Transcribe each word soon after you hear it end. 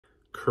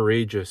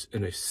courageous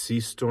in a sea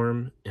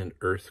storm and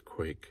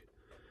earthquake,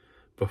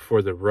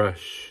 before the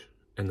rush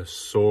and the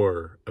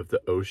soar of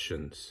the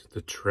oceans,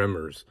 the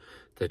tremors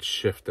that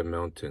shift the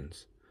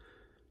mountains.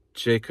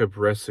 Jacob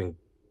wrestling,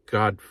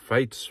 God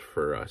fights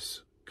for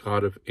us.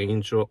 God of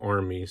angel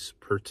armies,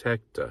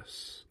 protect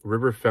us.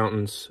 River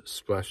fountains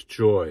splash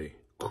joy,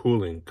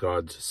 cooling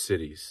God's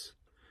cities.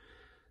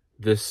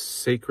 This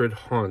sacred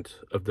haunt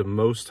of the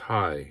Most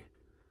High,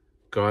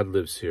 God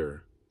lives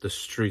here. The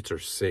streets are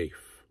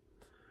safe.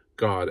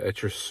 God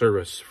at your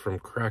service from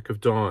crack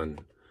of dawn.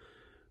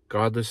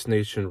 Godless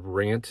nation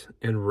rant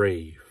and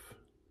rave.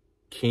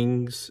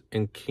 Kings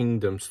and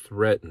kingdoms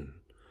threaten,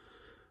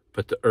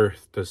 but the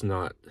earth does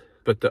not.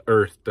 But the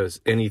earth does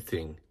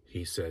anything,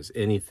 he says,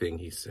 anything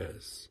he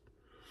says.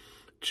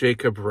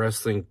 Jacob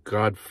wrestling,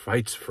 God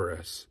fights for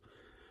us.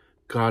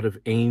 God of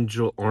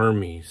angel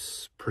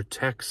armies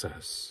protects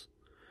us.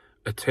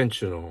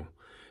 Attentional,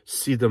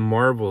 see the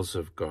marvels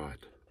of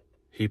God.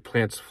 He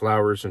plants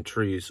flowers and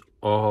trees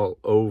all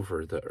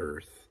over the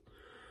earth.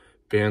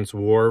 Bans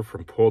war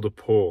from pole to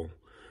pole,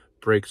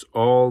 breaks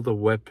all the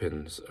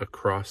weapons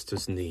across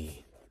his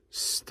knee.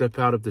 Step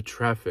out of the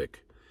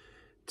traffic,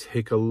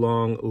 take a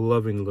long,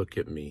 loving look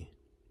at me.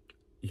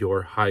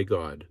 Your high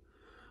God,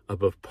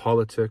 above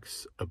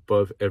politics,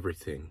 above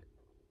everything.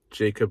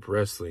 Jacob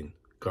wrestling,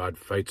 God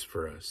fights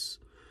for us.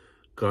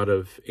 God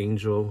of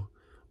angel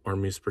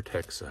armies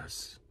protects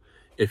us.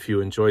 If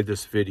you enjoyed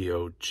this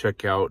video,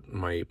 check out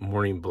my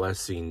morning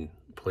blessing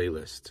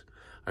playlist.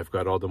 I've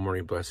got all the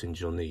morning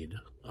blessings you'll need.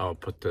 I'll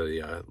put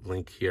the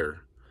link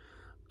here.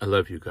 I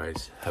love you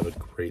guys. Have a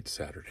great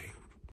Saturday.